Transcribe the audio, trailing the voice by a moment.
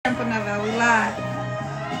of it. Are we live?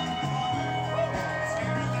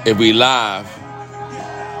 If we live.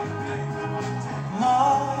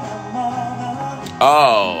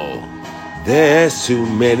 Oh, there's too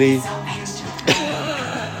many.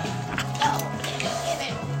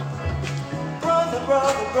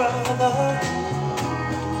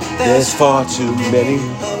 There's far too many.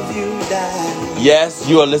 Yes,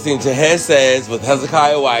 you are listening to Head Says with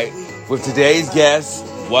Hezekiah White with today's guest,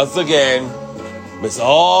 once again, Miss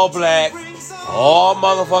All Black, all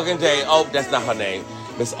motherfucking day. Oh, that's not her name.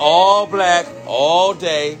 Miss All Black, all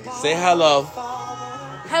day. Say hello.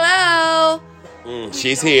 Hello.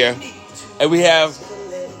 She's here. And we have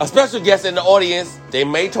a special guest in the audience. They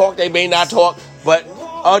may talk, they may not talk, but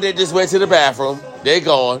they just went to the bathroom. They're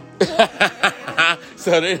gone.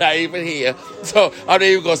 So they're not even here. So I'm not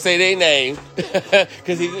even going to say their name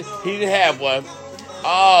because he didn't have one.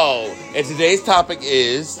 Oh, and today's topic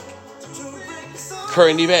is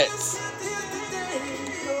current events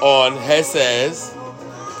on Head Says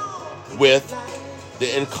with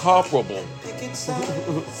the incomparable,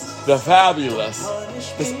 the fabulous,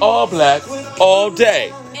 Miss All Black, all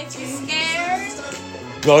day. If you're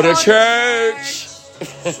scared, go to church.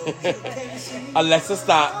 Alexa,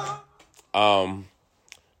 stop.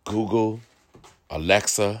 Google,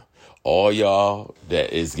 Alexa, all y'all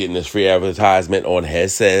that is getting this free advertisement on Head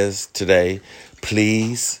Says today,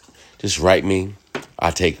 please just write me. I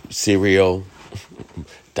take cereal,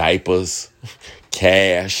 diapers,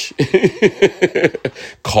 cash,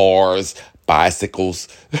 cars, bicycles,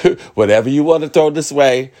 whatever you want to throw this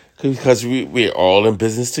way, because we're all in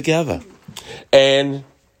business together. And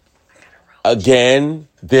again,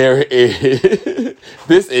 there is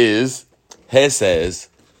this is Head Says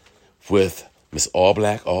with Miss All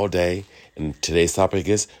Black all day, and today's topic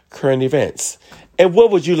is current events. And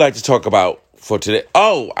what would you like to talk about for today?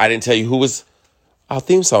 Oh, I didn't tell you who was our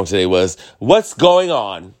theme song today was What's Going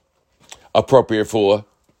On, appropriate for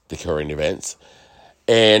the current events.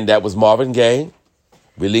 And that was Marvin Gaye,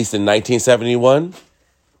 released in 1971.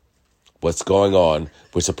 What's Going On,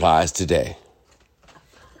 which applies today.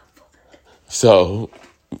 So,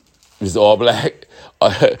 Miss All Black,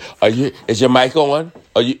 are you? Is your mic on?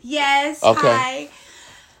 Are you? yes. Okay. Hi.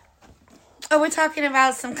 Oh, we're talking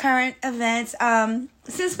about some current events.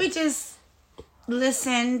 Since we just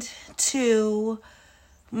listened to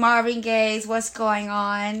Marvin Gaye's "What's Going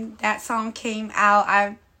On," that song came out.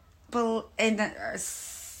 Had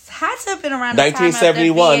to have been around the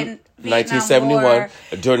 1971. time of the Vietnam 1971 War.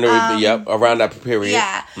 during the around that period.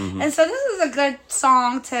 Yeah. Mm-hmm. And so this is a good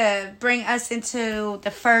song to bring us into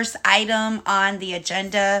the first item on the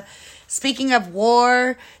agenda. Speaking of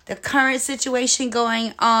war, the current situation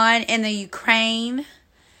going on in the Ukraine.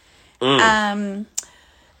 I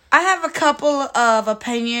have a couple of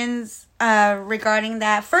opinions regarding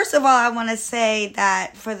that. First of all, I want to say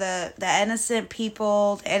that for the innocent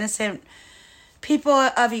people, the innocent people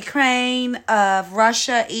of Ukraine, of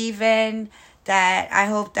Russia even, that I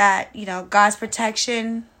hope that, God's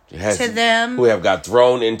protection to them. Who have got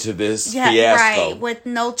thrown into this fiasco. Right, with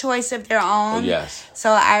no choice of their own. Oh, yes.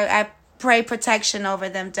 So I pray protection over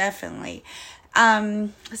them, definitely.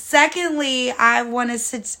 Secondly, I want to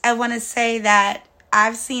say that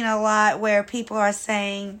I've seen a lot where people are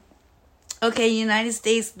saying, okay, United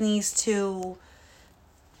States needs to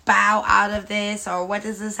bow out of this, or what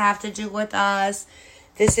does this have to do with us?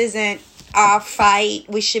 This isn't our fight.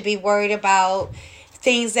 We should be worried about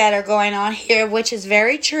things that are going on here, which is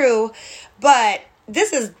very true, but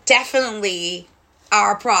this is definitely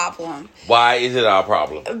our problem. Why is it our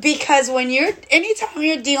problem? Because anytime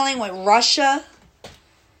you're dealing with Russia,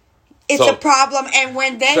 it's a problem, and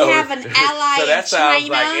when they have an ally in China. So that sounds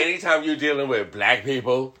like anytime you're dealing with black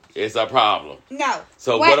people, it's a problem. No.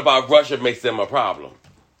 So what about Russia makes them a problem?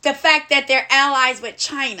 The fact that they're allies with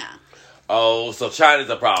China. Oh, so China's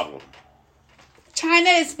a problem. China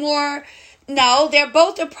is more. No, they're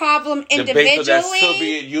both a problem individually. Based on that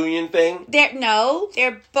Soviet Union thing?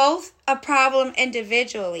 They're both a problem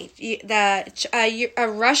individually.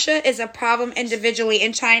 Russia is a problem individually,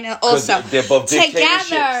 and China also. They're both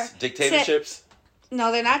dictatorships.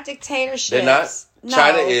 No, they're not dictatorships. They're not? No.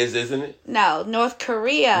 China is, isn't it? No, North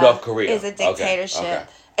Korea is a dictatorship. Okay.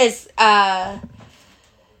 It's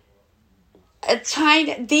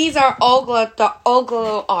China. These are the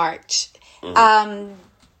oligarchs. Mm-hmm.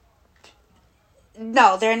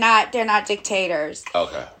 No, they're not dictators.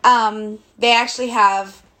 Okay. They actually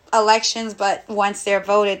have elections, but once they're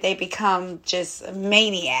voted, they become just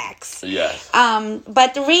maniacs. Yes.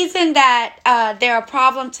 But the reason that they're a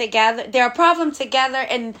problem together,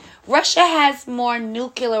 and Russia has more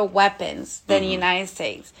nuclear weapons than the United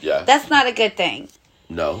States. Yeah. That's not a good thing.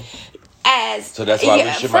 No. So that's why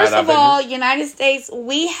we should mind first our of all, business. United States,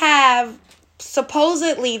 we have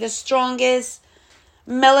supposedly the strongest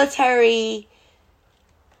military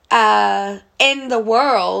in the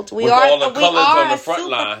world. We With are all the colors on the front a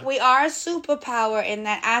line. We are a superpower in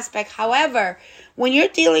that aspect. However, when you're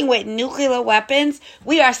dealing with nuclear weapons,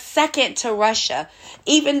 we are second to Russia.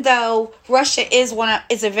 Even though Russia is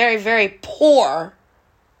a very, very poor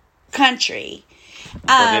country.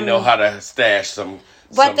 But they know how to stash some.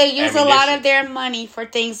 But they use a lot of their money for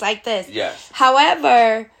things like this. Yes.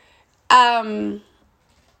 However, the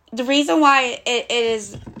reason why it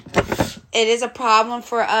is a problem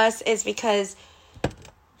for us is because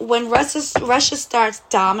when Russia starts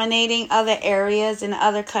dominating other areas in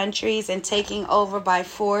other countries and taking over by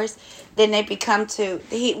force, then they become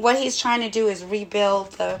what he's trying to do is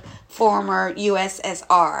rebuild the former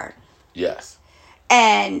USSR. Yes.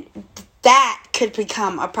 And that could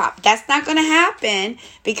become a problem. That's not going to happen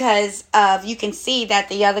because you can see that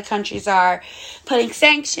the other countries are putting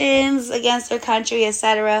sanctions against their country,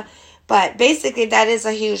 etc. But basically, that is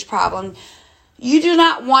a huge problem. You do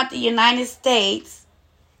not want the United States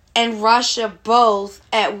and Russia both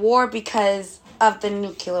at war because of the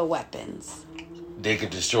nuclear weapons. They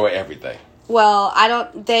could destroy everything. Well,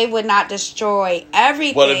 they would not destroy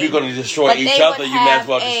everything. Well, if you're going to destroy each other, you might as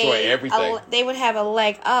well destroy everything. They would have a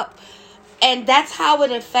leg up. And that's how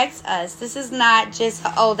it affects us. This is not just,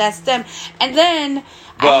 that's them. And then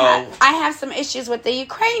I have some issues with the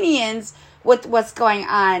Ukrainians with what's going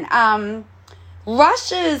on.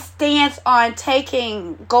 Russia's stance on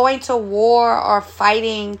going to war or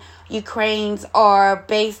fighting Ukrainians are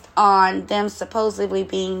based on them supposedly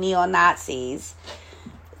being neo-Nazis.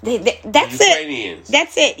 That's Ukrainians. it.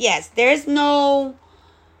 That's it, yes. There's no...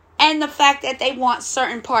 And the fact that they want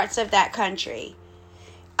certain parts of that country.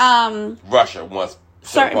 Russia wants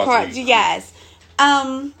certain parts, yes.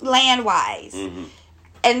 Land-wise. Mm-hmm.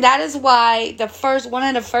 And that is why one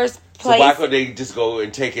of the first places... So why could they just go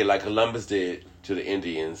and take it like Columbus did to the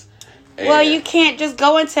Indians? Well, you can't just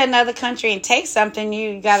go into another country and take something.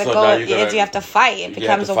 You got to you have to fight. It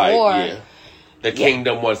becomes a war. Yeah. The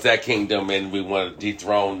kingdom wants that kingdom, and we want to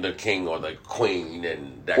dethrone the king or the queen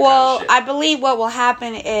and that kind of shit. I believe what will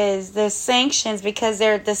happen is the sanctions, because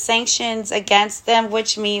they're the sanctions against them,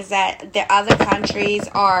 which means that the other countries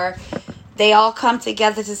they all come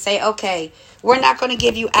together to say, okay, we're not going to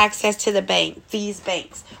give you access to these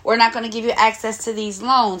banks. We're not going to give you access to these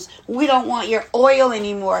loans. We don't want your oil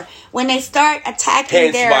anymore. When they start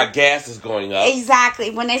attacking Hence why gas is going up. Exactly.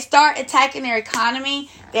 When they start attacking their economy,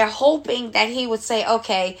 they're hoping that he would say,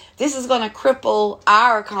 okay, this is going to cripple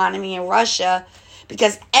our economy in Russia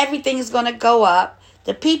because everything is going to go up.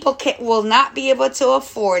 The people will not be able to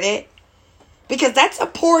afford it because that's a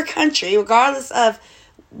poor country, regardless of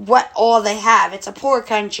what all they have. It's a poor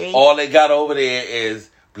country. All they got over there is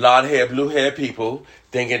blonde hair, blue hair people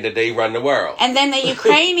thinking that they run the world. And then the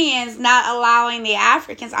Ukrainians not allowing the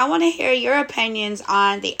Africans. I want to hear your opinions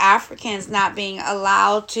on the Africans not being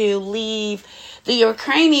allowed to leave the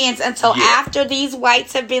Ukrainians until after these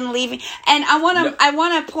whites have been leaving. And I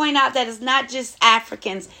want to point out that it's not just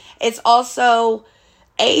Africans. It's also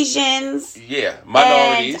Asians. Yeah,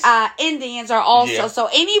 minorities. And Indians are also. Yeah. So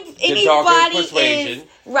anybody is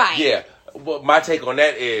right. Yeah. Well, my take on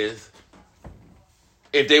that is,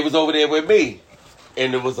 if they was over there with me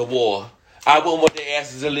and there was a war, I wouldn't want their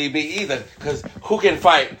asses to leave me either. Because who can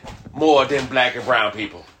fight more than black and brown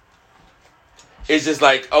people? It's just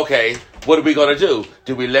like, okay, what are we going to do?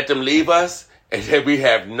 Do we let them leave us? And then we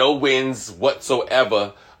have no wins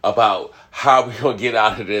whatsoever about how we going to get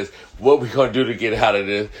out of this, what we going to do to get out of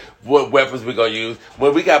this, what weapons we going to use.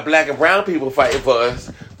 When we got black and brown people fighting for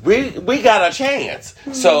us, we got a chance.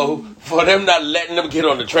 Mm-hmm. So for them not letting them get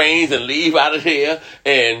on the trains and leave out of here,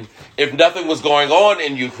 and if nothing was going on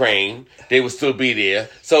in Ukraine, they would still be there.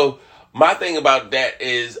 So my thing about that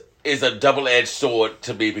is a double-edged sword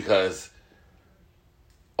to me, because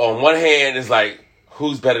on one hand, it's like,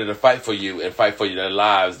 who's better to fight for you and fight for their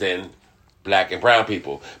lives than black and brown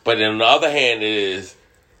people? But on the other hand, it is,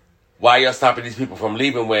 why y'all stopping these people from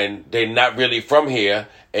leaving when they're not really from here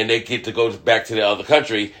and they get to go back to the other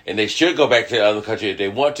country, and they should go back to the other country if they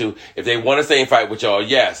want to. If they want to stay and fight with y'all,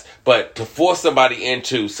 yes. But to force somebody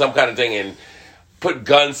into some kind of thing and put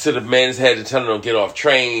guns to the men's head and tell them to get off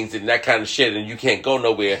trains and that kind of shit and you can't go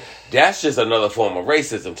nowhere, that's just another form of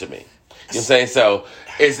racism to me. You know what I'm saying? So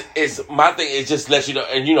it's my thing is just let you know,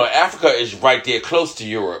 and Africa is right there close to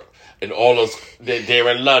Europe. And all those, they're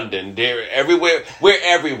in London, they're everywhere. We're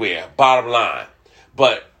everywhere, bottom line.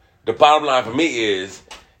 But the bottom line for me is,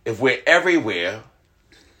 if we're everywhere,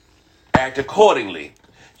 act accordingly.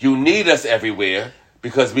 You need us everywhere,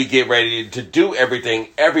 because we get ready to do everything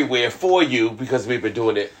everywhere for you because we've been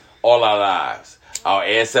doing it all our lives. Our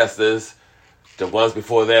ancestors, the ones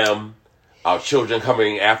before them, our children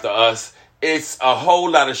coming after us. It's a whole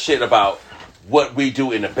lot of shit about what we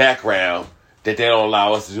do in the background that they don't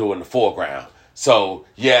allow us to do in the foreground. So,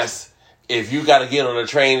 yes, if you got to get on a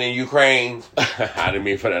train in Ukraine, I didn't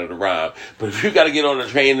mean for that to rhyme, but if you got to get on a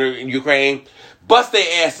train in Ukraine, bust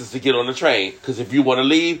their asses to get on the train, because if you want to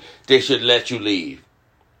leave, they should let you leave.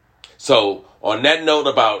 So, on that note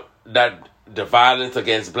about that, the violence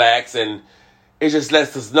against blacks, and it just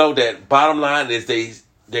lets us know that bottom line is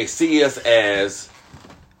they see us as...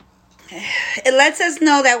 It lets us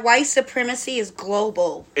know that white supremacy is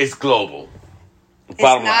global. It's global. It's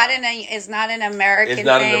not an American thing. It's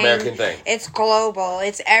not an American thing. It's global.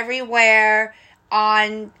 It's everywhere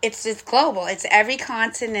it's global. It's every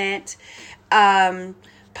continent. Poland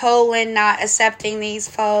not accepting these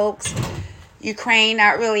folks. Ukraine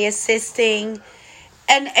not really assisting.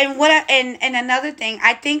 And another thing,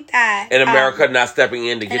 I think that... And America not stepping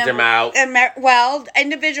in to get them out. Well,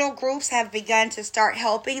 individual groups have begun to start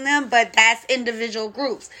helping them, but that's individual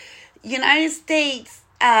groups. United States...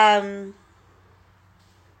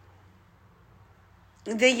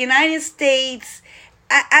 the United States,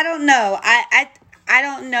 I don't know. I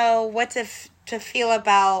don't know what to feel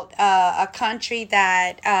about a country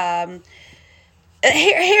that...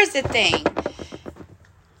 here's the thing.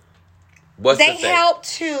 What's the thing?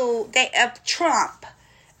 Trump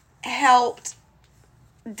helped.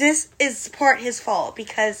 This is part his fault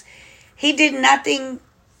because he did nothing.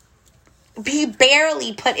 He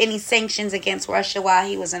barely put any sanctions against Russia while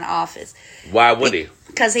he was in office. Why would he?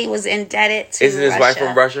 Because he was indebted to Isn't his wife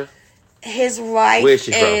from Russia? His wife Where is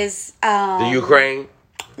she is from? The Ukraine?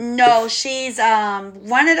 No, she's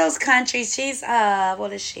one of those countries. She's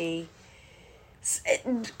what is she?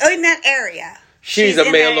 In that area. She's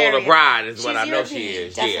a mail order bride, is what I know she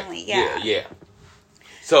is. Definitely, yeah.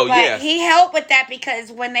 So, but he helped with that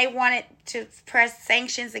because when they wanted to press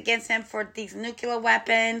sanctions against him for these nuclear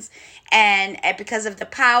weapons and because of the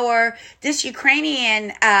power, this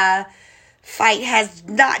Ukrainian fight has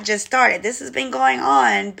not just started. This has been going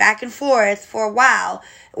on back and forth for a while.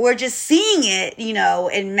 We're just seeing it,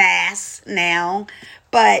 in mass now.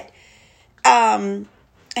 But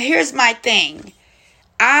here's my thing.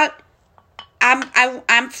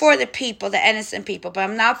 I'm for the people, the innocent people, but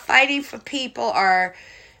I'm not fighting for people or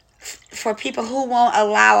for people who won't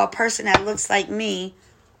allow a person that looks like me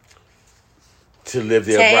to live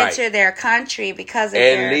their to right. enter their country because of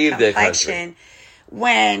their complexion.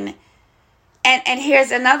 And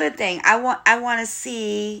here's another thing. I want to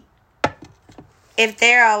see if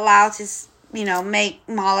they're allowed to, make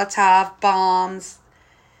Molotov bombs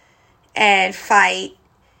and fight.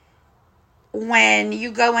 When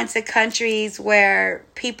you go into countries where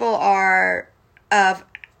people are of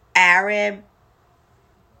Arab,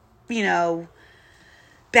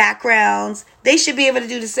 backgrounds, they should be able to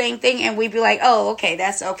do the same thing, and we'd be like, oh, okay,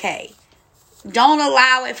 that's okay. Don't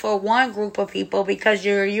allow it for one group of people because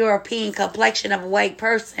you're a European complexion of a white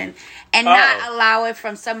person, and not allow it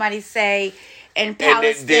from somebody, say, in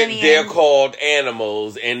Palestinian. They're called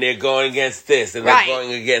animals, and they're going against this, and they're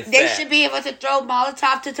going against that. They should be able to throw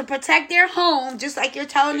Molotov to protect their home, just like you're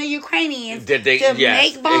telling the Ukrainians to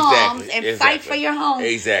make bombs and fight for your home.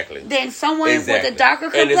 Exactly. Then someone with a darker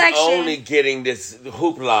complexion. And it's only getting this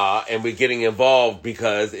hoopla, and we're getting involved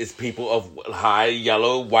because it's people of high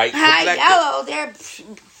yellow, white complexion. High yellow, they're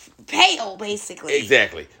pale, basically.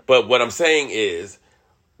 Exactly. But what I'm saying is,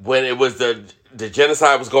 when it was the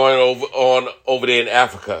genocide was going over there in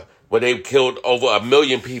Africa, where they killed over 1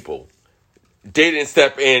 million people, they didn't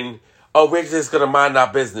step in. Oh, we're just going to mind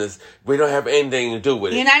our business. We don't have anything to do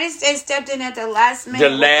with it. The United States stepped in at the last minute. The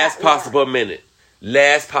last possible minute.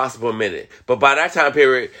 Last possible minute. But by that time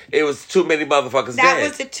period, it was too many motherfuckers dead. That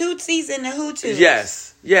was the Tutsis and the Hutus.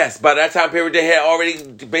 Yes. By that time period, they had already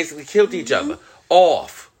basically killed each other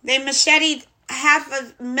off. They macheted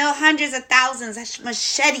hundreds of thousands.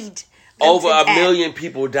 Macheted. Over 1 million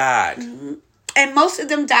people died. Mm-hmm. And most of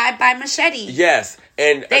them died by machete. Yes.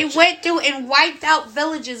 And they went through and wiped out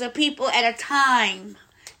villages of people at a time.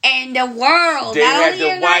 And the world, not only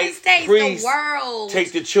the United States, the world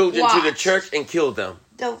take the children to the church and kill them.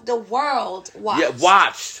 The world watched. Yeah,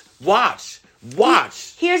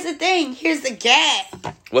 watched. Here's the thing. Here's the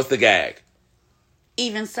gag. What's the gag?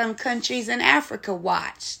 Even some countries in Africa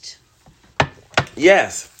watched.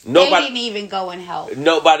 Yes. They didn't even go and help.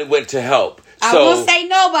 Nobody went to help. I won't say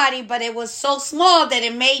nobody, but it was so small that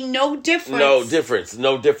it made no difference.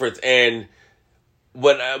 No difference. And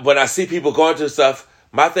when I see people going through stuff,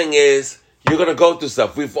 my thing is, You're going to go through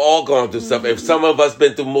stuff. We've all gone through stuff. If some of us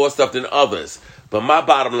been through more stuff than others. But my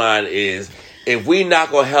bottom line is, if we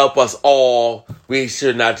not going to help us all, we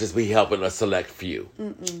should not just be helping a select few.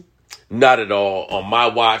 Not at all on my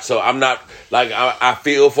watch. So I'm not, like, I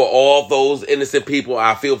feel for all those innocent people.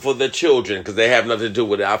 I feel for the children because they have nothing to do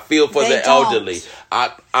with it. I feel for the elderly.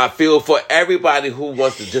 I feel for everybody who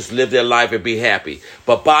wants to just live their life and be happy.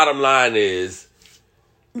 But bottom line is,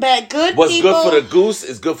 but what's good for the goose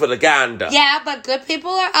is good for the gander. Yeah, but good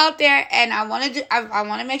people are out there, and I want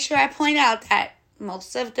to make sure I point out that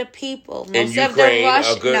most of the people, in Ukraine are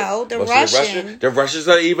good. The Russians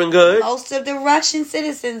are even good. Most of the Russian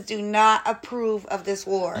citizens do not approve of this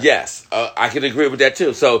war. Yes, I can agree with that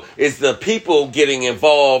too. So it's the people getting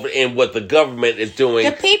involved in what the government is doing.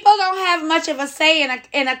 The people don't have much of a say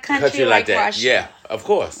in a country like that. Russia. Yeah, of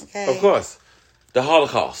course, of course. The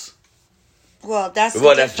Holocaust. Well,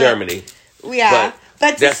 that's Germany. Yeah,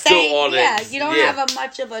 but that's still all you don't have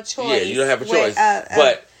much of a choice. Yeah, you don't have a choice.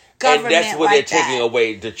 And that's where they're taking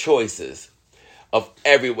away the choices of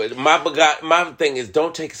everyone. My thing is,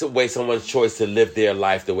 don't take away someone's choice to live their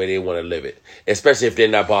life the way they want to live it, especially if they're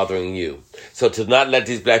not bothering you. So to not let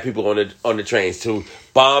these black people on the trains to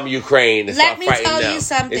bomb Ukraine and start fighting them, tell you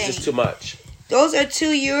something. It's just too much. Those are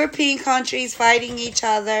two European countries fighting each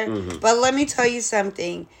other. Mm-hmm. But let me tell you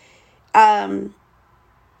something.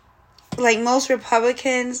 Like most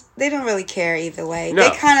Republicans, they don't really care either way. No.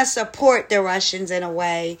 They kind of support the Russians in a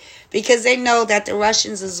way because they know that the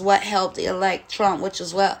Russians is what helped elect Trump, which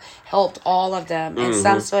is what helped all of them in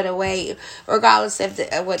some sort of way, regardless of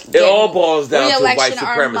what. It all boils down to white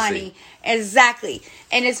supremacy. Money. Exactly,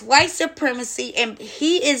 and it's white supremacy, and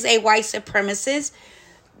he is a white supremacist.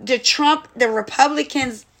 The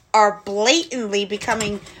Republicans are blatantly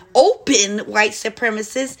becoming open white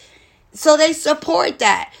supremacists, so they support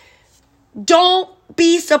that. Don't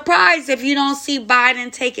be surprised if you don't see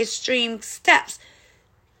Biden take extreme steps.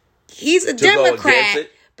 He's a Democrat,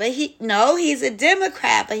 but he's a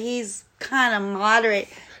Democrat, but he's kind of moderate.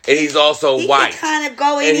 And he's also white. He can kind of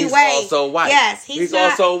go any way. He's also white. Yes, he's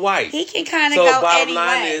also white. He can kind of go any way. So bottom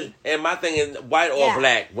line is, and my thing is, white or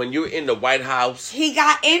black, when you're in the White House. He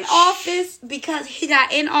got in office because he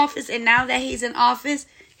got in office, and now that he's in office,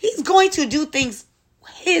 he's going to do things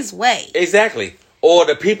his way. Exactly. Or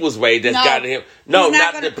the people's way that's gotten him. No,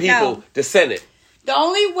 not the people. No. The Senate. The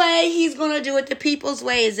only way he's going to do it the people's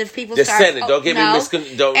way is if people start... The Senate. Don't get me I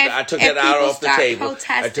took that out off the table.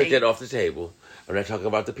 Protesting. I took that off the table. I'm not talking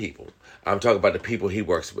about the people. I'm talking about the people he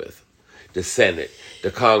works with. The Senate.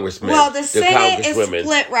 The congressmen. Well, the Senate is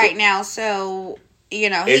split right now, so,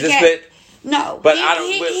 Is it split? No, but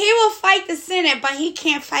he will fight the Senate, but he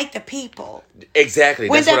can't fight the people. Exactly,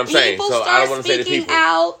 that's what I'm saying. So I don't want to say the people.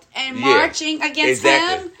 When the people start speaking out and marching against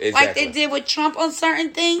him, like they did with Trump on certain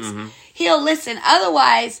things, he'll listen.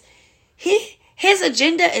 Otherwise, his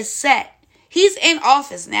agenda is set. He's in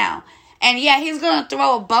office now, and he's going to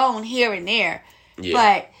throw a bone here and there.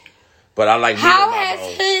 Yeah. But I like how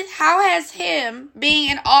has him being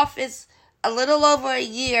in office a little over a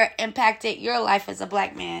year impacted your life as a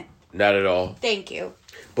black man? Not at all. Thank you.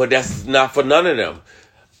 But that's not for none of them.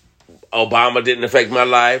 Obama didn't affect my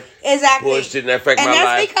life. Exactly. Bush didn't affect my life. And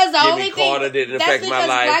that's because the only thing... Carter didn't affect my life. That's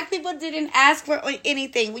because black people didn't ask for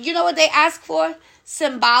anything. You know what they asked for?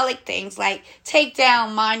 Symbolic things like take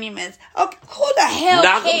down monuments. Okay, who the hell cares?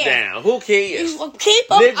 Knock them down. Who cares? Keep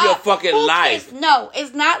them Live your fucking life. Cares? No,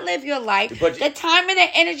 it's not live your life. But the time and the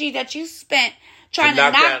energy that you spent trying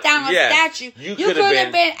to knock down a statue, you could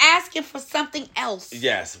have been asking for something else.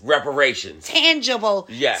 Yes, reparations. Tangible.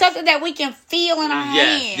 Yes. Something that we can feel in our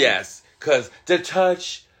hands. Yes, because to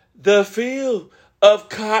touch the feel of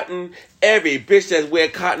cotton, every bitch that wear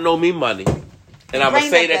cotton owe me money. And I'm going to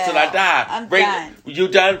say that till I die. I'm done. You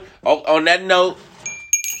done? On that note,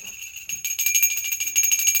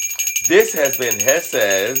 this has been Hess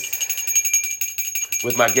Says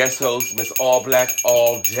with my guest host, Miss All Black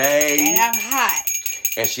All Day. And I'm hot.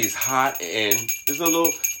 And she's hot, and it's a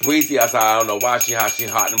little breezy outside. I don't know why she's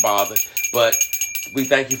hot and bothered. But we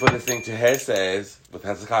thank you for listening to Hess Says with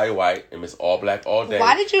Hezekiah White and Miss All Black All Day.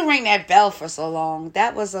 Why did you ring that bell for so long?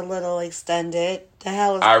 That was a little extended. The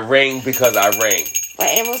hell is I ring because I ring. But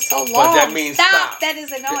it was so long. But that means stop. That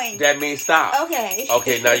is annoying. That means stop. Okay.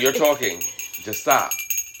 Okay, now you're talking. Just stop.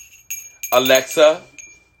 Alexa,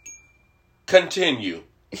 continue.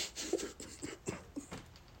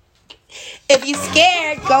 If you're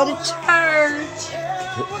scared, go to church.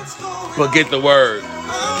 Forget the word.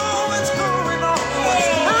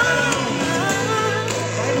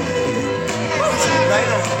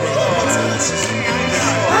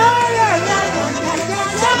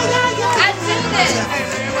 I do this.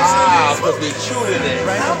 Ah, because we chewed in it.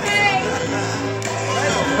 Okay.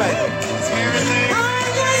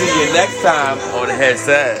 See you next time on the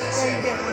Headset.